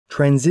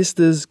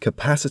Transistors,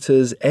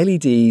 capacitors,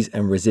 LEDs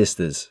and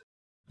resistors.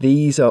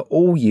 These are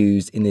all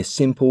used in this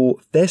simple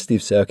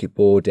festive circuit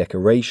board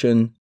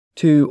decoration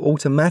to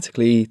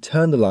automatically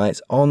turn the lights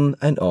on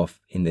and off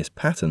in this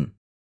pattern.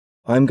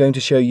 I'm going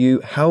to show you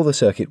how the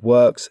circuit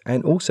works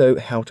and also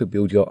how to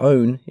build your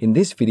own in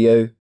this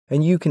video,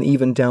 and you can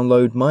even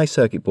download my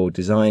circuit board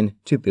design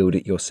to build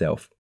it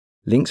yourself.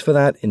 Links for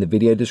that in the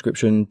video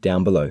description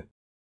down below.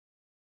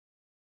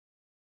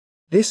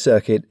 This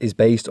circuit is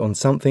based on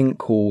something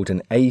called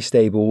an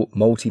astable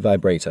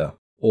multivibrator,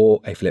 or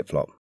a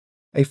flip-flop.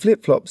 A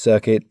flip-flop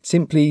circuit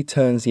simply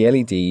turns the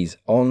LEDs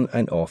on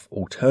and off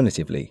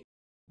alternatively.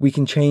 We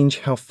can change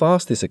how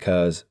fast this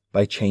occurs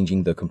by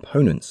changing the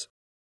components.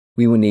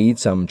 We will need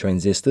some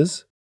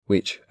transistors,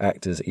 which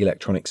act as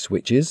electronic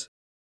switches.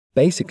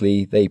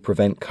 Basically, they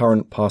prevent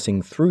current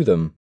passing through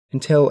them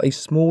until a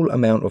small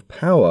amount of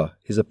power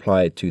is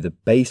applied to the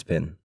base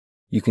pin.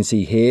 You can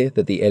see here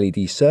that the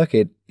LED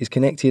circuit is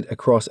connected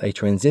across a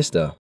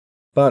transistor,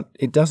 but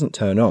it doesn't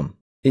turn on.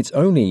 It's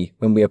only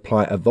when we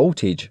apply a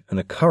voltage and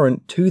a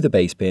current to the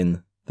base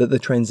pin that the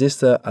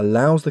transistor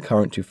allows the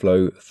current to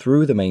flow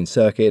through the main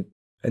circuit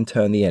and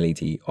turn the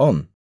LED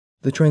on.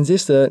 The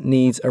transistor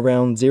needs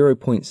around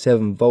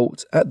 0.7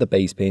 volts at the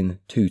base pin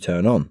to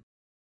turn on.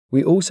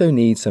 We also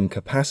need some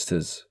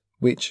capacitors,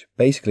 which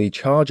basically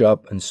charge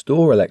up and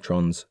store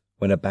electrons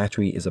when a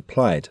battery is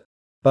applied,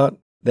 but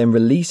then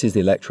releases the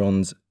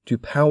electrons to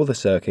power the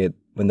circuit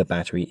when the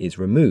battery is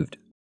removed.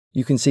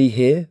 You can see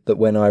here that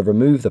when I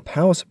remove the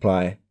power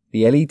supply,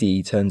 the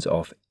LED turns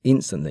off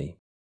instantly.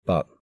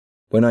 But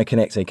when I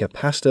connect a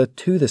capacitor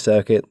to the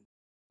circuit,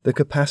 the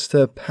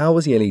capacitor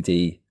powers the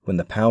LED when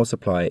the power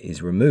supply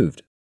is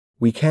removed.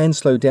 We can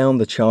slow down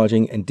the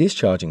charging and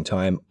discharging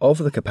time of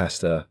the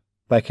capacitor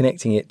by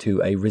connecting it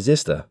to a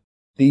resistor.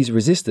 These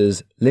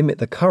resistors limit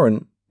the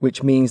current,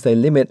 which means they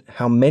limit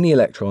how many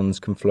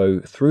electrons can flow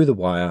through the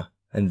wire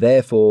and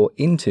therefore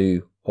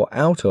into or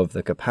out of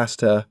the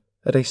capacitor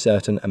at a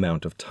certain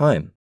amount of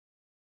time.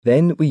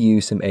 Then we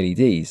use some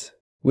LEDs,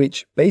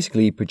 which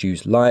basically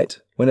produce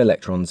light when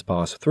electrons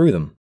pass through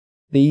them.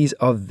 These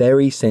are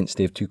very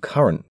sensitive to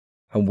current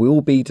and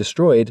will be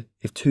destroyed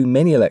if too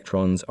many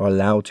electrons are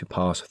allowed to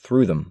pass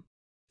through them.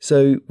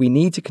 So we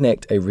need to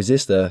connect a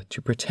resistor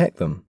to protect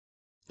them.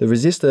 The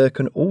resistor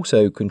can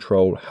also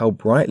control how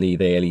brightly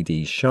the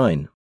LEDs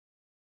shine.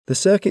 The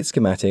circuit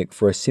schematic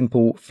for a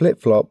simple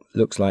flip-flop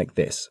looks like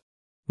this.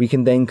 We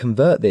can then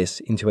convert this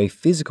into a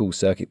physical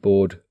circuit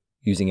board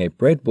using a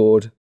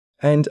breadboard,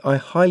 and I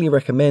highly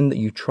recommend that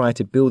you try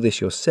to build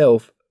this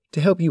yourself to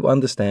help you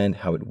understand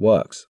how it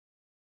works.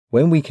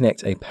 When we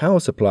connect a power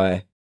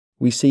supply,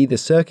 we see the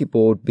circuit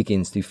board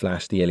begins to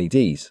flash the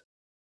LEDs.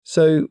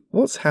 So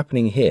what's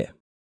happening here?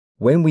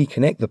 When we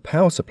connect the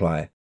power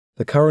supply,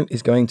 the current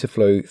is going to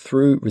flow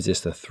through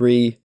resistor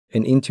 3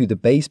 and into the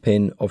base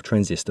pin of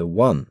transistor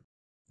 1.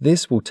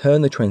 This will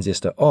turn the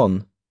transistor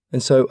on,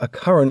 and so a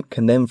current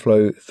can then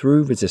flow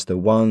through resistor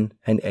 1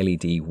 and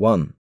LED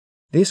 1.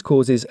 This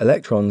causes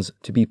electrons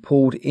to be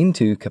pulled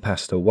into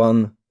capacitor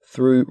 1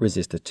 through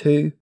resistor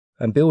 2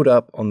 and build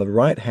up on the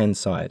right-hand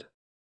side.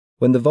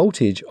 When the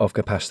voltage of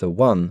capacitor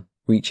 1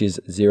 reaches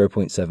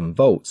 0.7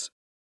 volts,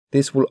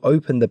 this will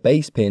open the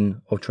base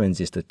pin of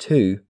transistor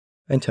 2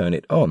 and turn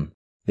it on.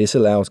 This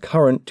allows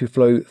current to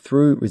flow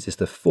through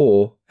resistor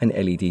 4 and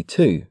LED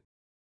 2,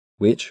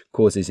 which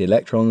causes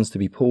electrons to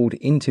be pulled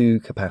into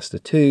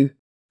capacitor 2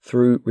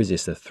 through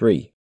resistor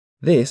 3.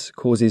 This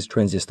causes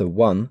transistor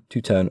 1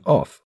 to turn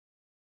off.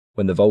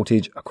 When the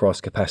voltage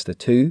across capacitor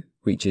 2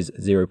 reaches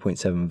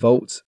 0.7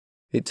 volts,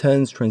 it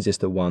turns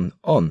transistor 1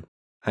 on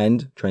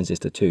and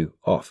transistor 2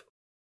 off.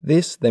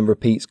 This then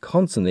repeats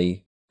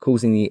constantly,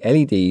 causing the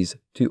LEDs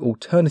to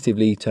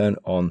alternatively turn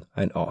on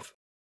and off.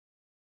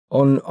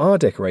 On our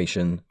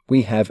decoration,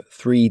 we have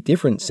 3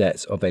 different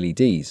sets of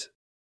LEDs.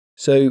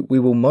 So we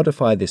will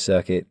modify this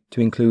circuit to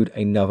include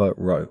another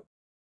row.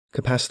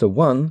 Capacitor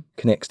 1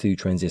 connects to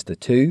transistor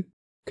 2,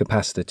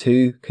 capacitor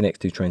 2 connects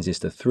to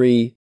transistor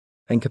 3,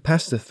 and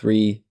capacitor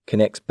 3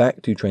 connects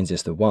back to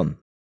transistor 1.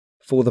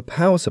 For the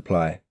power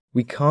supply,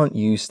 we can't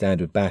use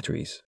standard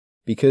batteries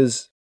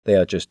because they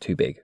are just too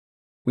big.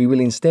 We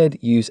will instead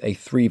use a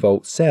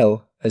 3-volt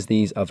cell as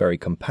these are very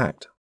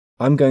compact.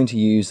 I'm going to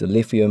use the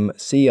lithium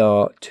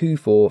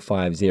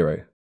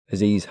CR2450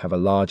 as these have a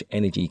large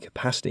energy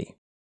capacity.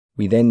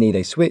 We then need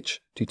a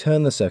switch to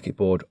turn the circuit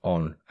board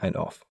on and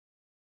off.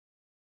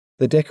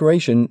 The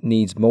decoration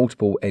needs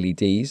multiple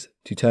LEDs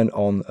to turn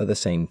on at the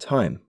same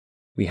time.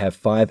 We have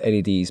 5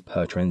 LEDs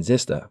per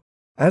transistor.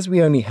 As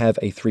we only have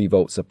a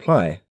 3-volt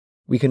supply,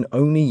 we can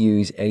only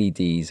use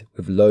LEDs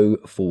with low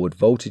forward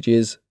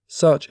voltages,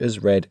 such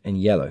as red and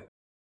yellow.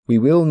 We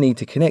will need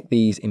to connect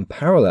these in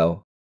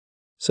parallel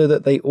so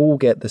that they all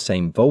get the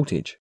same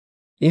voltage.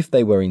 If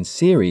they were in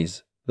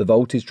series, the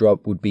voltage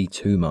drop would be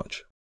too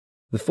much.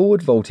 The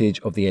forward voltage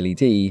of the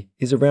LED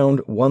is around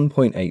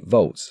 1.8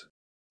 volts,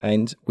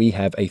 and we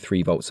have a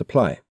 3-volt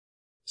supply.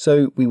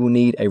 So we will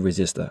need a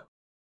resistor.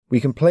 We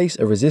can place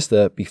a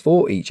resistor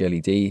before each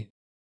LED,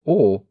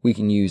 or we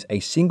can use a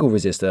single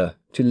resistor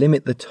to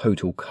limit the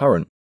total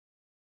current.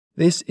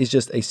 This is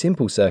just a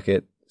simple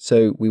circuit,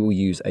 so we will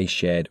use a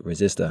shared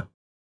resistor.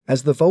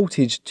 As the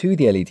voltage to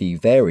the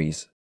LED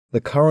varies,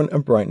 the current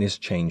and brightness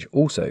change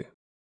also.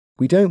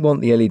 We don't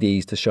want the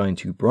LEDs to shine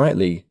too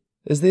brightly,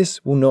 as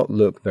this will not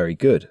look very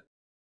good.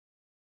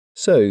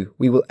 So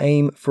we will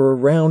aim for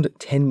around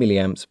 10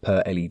 mA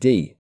per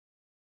LED.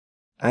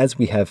 As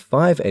we have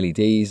 5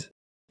 LEDs,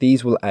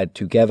 these will add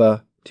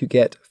together to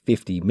get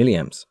 50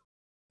 mA.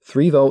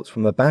 3 volts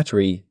from the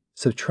battery,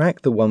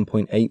 subtract the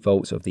 1.8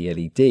 volts of the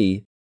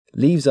LED,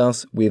 leaves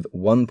us with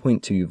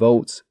 1.2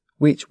 volts,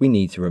 which we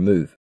need to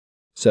remove.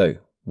 So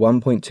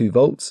 1.2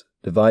 volts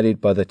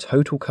divided by the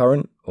total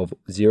current of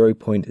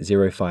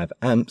 0.05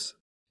 amps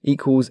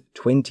equals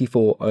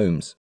 24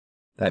 ohms.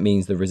 That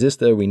means the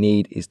resistor we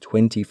need is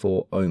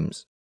 24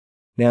 ohms.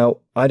 Now,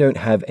 I don't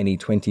have any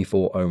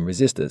 24 ohm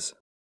resistors,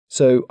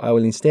 so I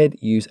will instead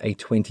use a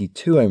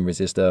 22 ohm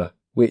resistor,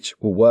 which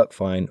will work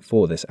fine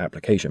for this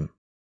application.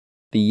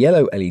 The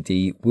yellow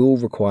LED will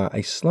require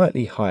a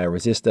slightly higher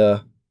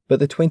resistor, but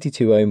the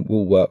 22 ohm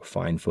will work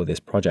fine for this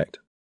project.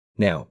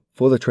 Now,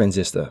 for the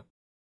transistor.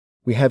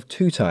 We have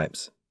 2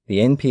 types, the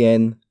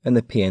NPN and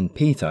the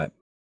PNP type.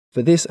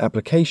 For this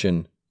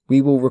application,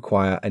 we will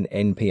require an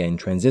NPN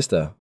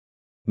transistor.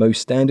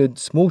 Most standard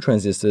small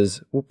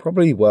transistors will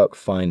probably work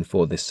fine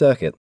for this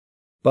circuit,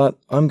 but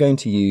I'm going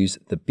to use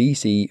the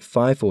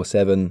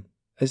BC547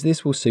 as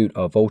this will suit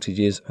our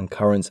voltages and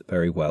currents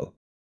very well.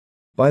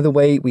 By the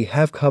way, we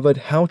have covered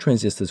how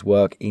transistors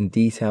work in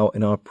detail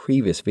in our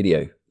previous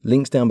video,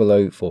 links down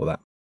below for that.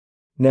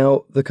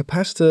 Now, the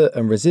capacitor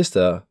and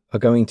resistor are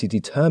going to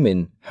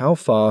determine how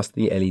fast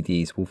the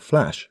LEDs will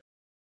flash.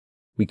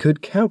 We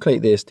could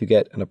calculate this to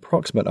get an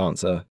approximate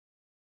answer,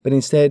 but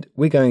instead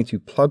we're going to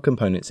plug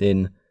components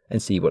in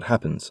and see what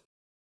happens.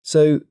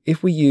 So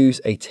if we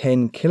use a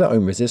 10 kilo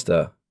ohm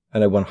resistor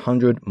and a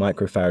 100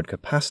 microfarad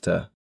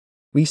capacitor,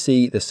 we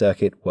see the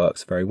circuit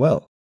works very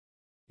well.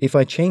 If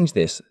I change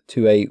this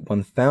to a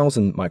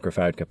 1000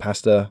 microfarad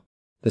capacitor,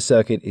 the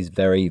circuit is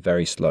very,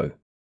 very slow.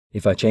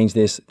 If I change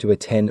this to a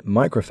 10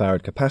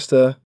 microfarad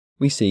capacitor,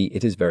 we see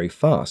it is very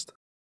fast.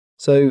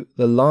 So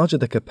the larger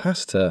the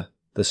capacitor,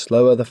 the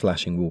slower the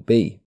flashing will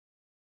be.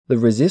 The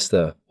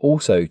resistor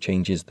also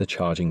changes the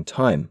charging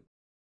time.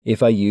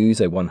 If I use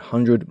a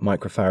 100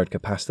 microfarad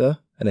capacitor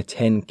and a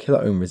 10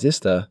 kilo ohm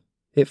resistor,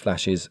 it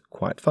flashes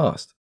quite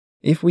fast.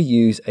 If we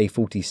use a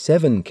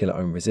 47 kilo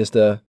ohm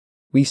resistor,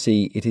 we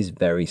see it is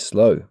very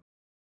slow.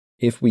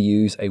 If we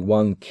use a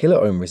 1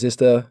 kilo ohm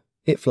resistor,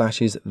 it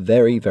flashes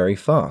very, very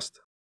fast.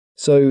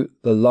 So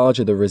the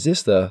larger the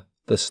resistor,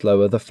 the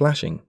slower the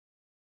flashing.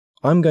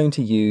 I'm going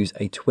to use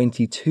a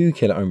 22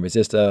 kilo ohm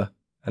resistor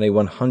and a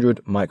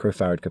 100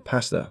 microfarad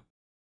capacitor,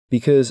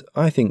 because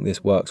I think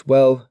this works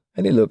well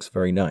and it looks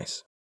very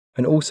nice.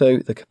 And also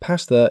the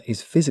capacitor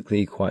is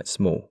physically quite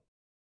small.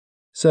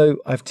 So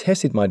I've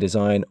tested my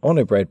design on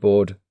a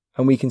breadboard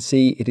and we can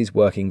see it is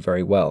working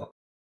very well.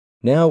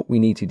 Now we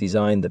need to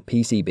design the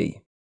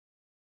PCB.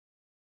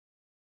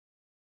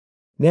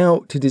 Now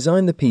to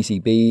design the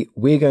PCB,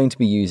 we're going to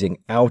be using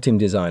Ultim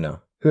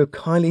Designer, who have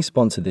kindly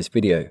sponsored this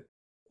video.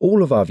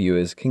 All of our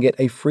viewers can get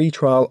a free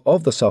trial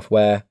of the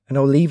software, and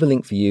I'll leave a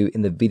link for you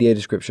in the video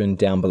description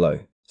down below,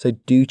 so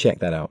do check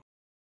that out.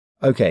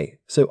 Okay,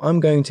 so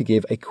I'm going to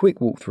give a quick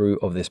walkthrough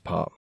of this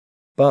part.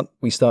 But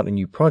we start a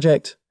new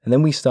project, and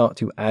then we start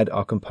to add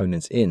our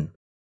components in.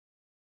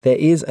 There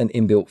is an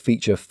inbuilt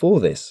feature for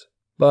this,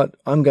 but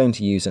I'm going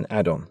to use an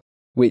add-on,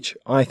 which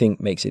I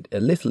think makes it a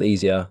little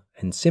easier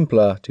and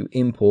simpler to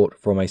import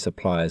from a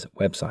supplier's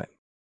website.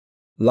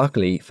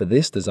 Luckily for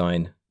this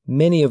design,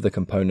 many of the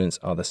components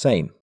are the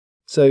same,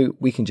 so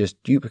we can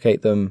just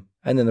duplicate them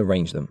and then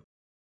arrange them.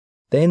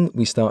 Then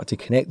we start to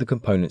connect the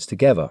components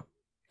together,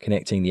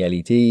 connecting the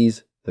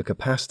LEDs, the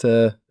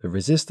capacitor, the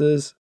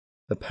resistors,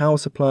 the power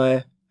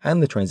supply,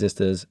 and the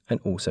transistors, and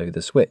also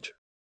the switch.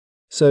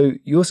 So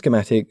your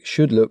schematic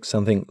should look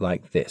something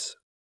like this.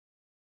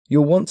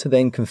 You'll want to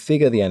then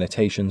configure the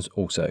annotations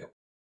also.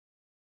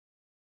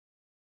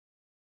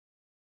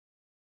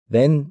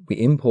 Then we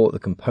import the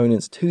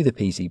components to the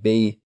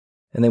PCB,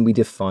 and then we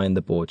define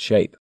the board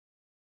shape.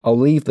 I'll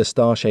leave the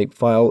star shape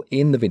file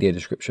in the video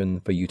description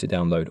for you to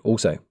download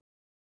also.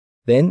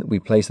 Then we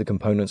place the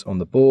components on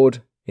the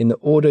board in the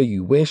order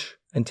you wish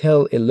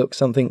until it looks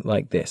something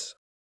like this.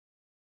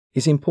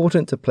 It's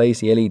important to place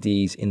the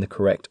LEDs in the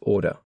correct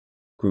order: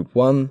 Group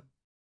 1,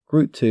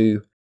 Group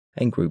 2,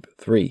 and Group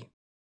 3.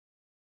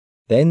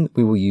 Then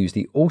we will use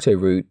the auto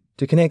route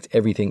to connect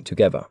everything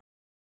together.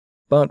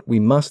 But we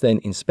must then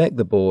inspect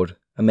the board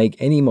and make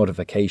any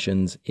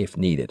modifications if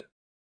needed.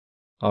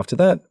 After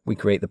that, we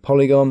create the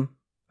polygon,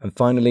 and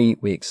finally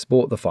we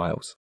export the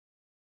files.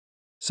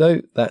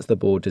 So that's the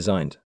board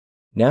designed.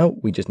 Now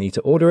we just need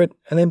to order it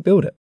and then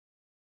build it.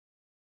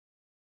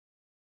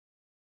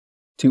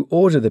 To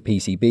order the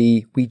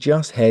PCB, we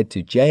just head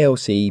to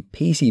jlcpcb.com,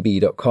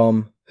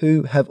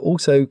 who have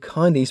also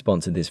kindly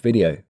sponsored this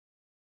video.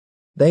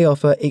 They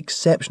offer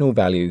exceptional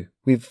value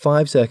with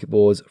 5 circuit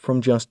boards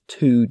from just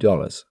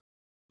 $2.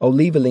 I'll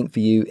leave a link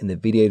for you in the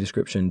video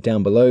description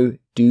down below.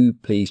 Do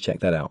please check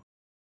that out.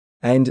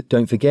 And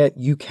don't forget,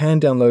 you can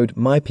download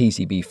my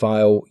PCB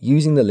file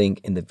using the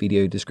link in the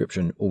video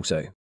description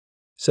also.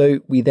 So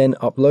we then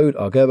upload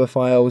our Gerber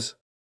files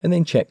and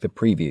then check the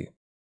preview.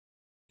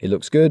 It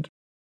looks good,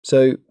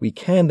 so we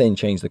can then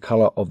change the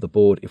color of the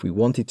board if we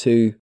wanted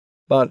to,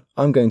 but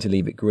I'm going to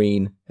leave it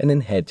green and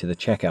then head to the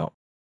checkout.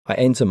 I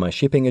enter my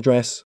shipping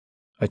address,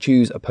 I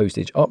choose a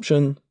postage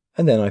option,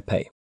 and then I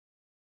pay.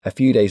 A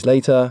few days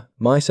later,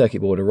 my circuit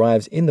board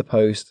arrives in the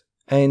post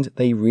and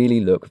they really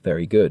look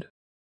very good.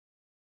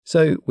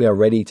 So we are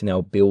ready to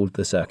now build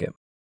the circuit.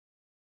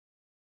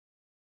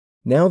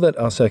 Now that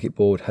our circuit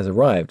board has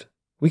arrived,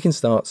 we can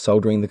start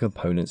soldering the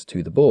components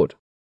to the board.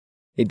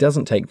 It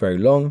doesn't take very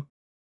long,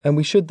 and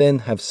we should then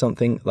have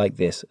something like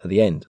this at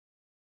the end.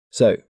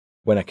 So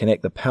when I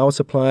connect the power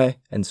supply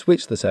and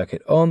switch the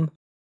circuit on,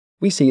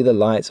 we see the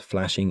lights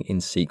flashing in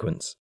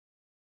sequence.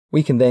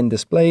 We can then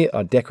display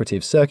our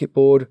decorative circuit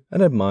board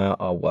and admire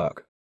our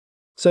work.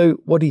 So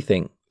what do you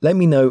think? Let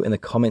me know in the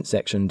comment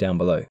section down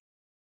below.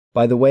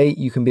 By the way,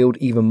 you can build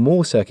even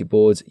more circuit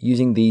boards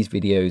using these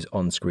videos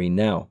on screen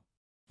now.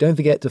 Don't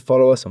forget to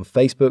follow us on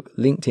Facebook,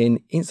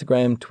 LinkedIn,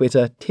 Instagram,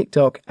 Twitter,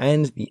 TikTok,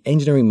 and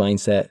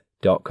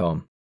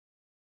theengineeringmindset.com.